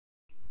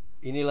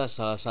Inilah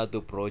salah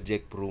satu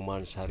proyek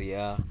perumahan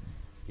syariah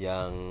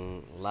yang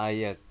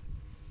layak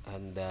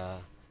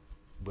Anda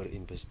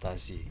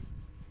berinvestasi.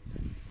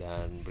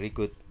 Dan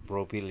berikut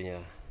profilnya,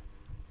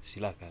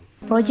 silakan.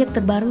 Proyek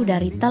terbaru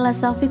dari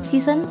Thalassa Fifth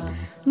Season,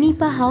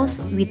 Nipa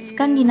House with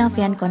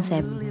Skandinavian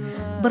konsep,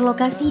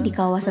 berlokasi di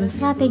kawasan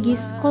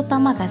strategis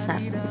Kota Makassar.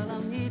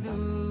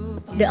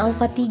 The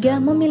Alpha 3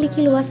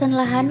 memiliki luasan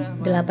lahan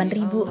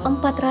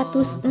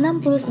 8.469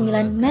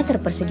 meter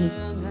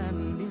persegi,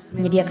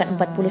 menyediakan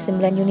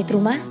 49 unit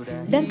rumah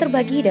dan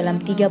terbagi dalam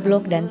 3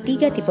 blok dan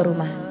 3 tipe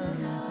rumah.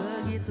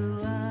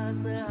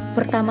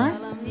 Pertama,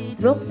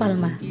 Blok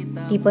Palma,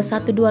 tipe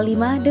 125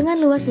 dengan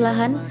luas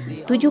lahan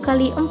 7 x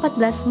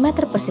 14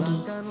 meter persegi.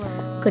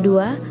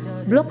 Kedua,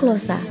 Blok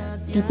Losa,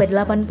 tipe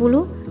 80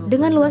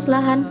 dengan luas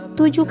lahan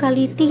 7 x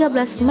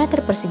 13 meter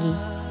persegi.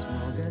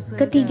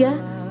 Ketiga,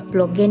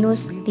 Blok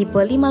Genus tipe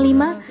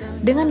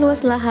 55 dengan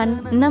luas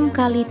lahan 6 x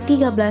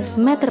 13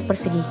 meter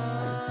persegi.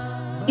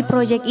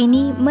 Proyek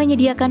ini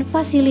menyediakan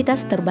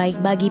fasilitas terbaik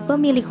bagi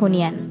pemilik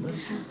hunian.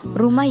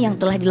 Rumah yang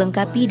telah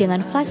dilengkapi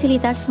dengan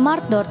fasilitas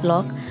smart door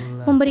lock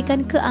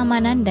memberikan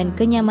keamanan dan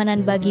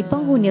kenyamanan bagi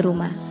penghuni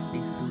rumah.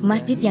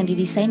 Masjid yang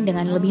didesain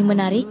dengan lebih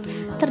menarik,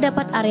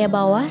 terdapat area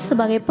bawah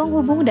sebagai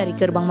penghubung dari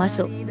gerbang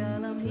masuk.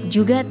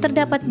 Juga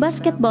terdapat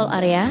basketball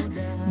area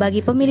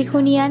bagi pemilik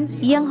hunian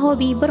yang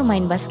hobi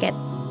bermain basket.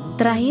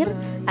 Terakhir,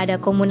 ada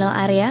komunal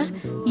area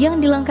yang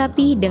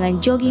dilengkapi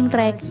dengan jogging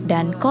track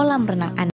dan kolam renang anak.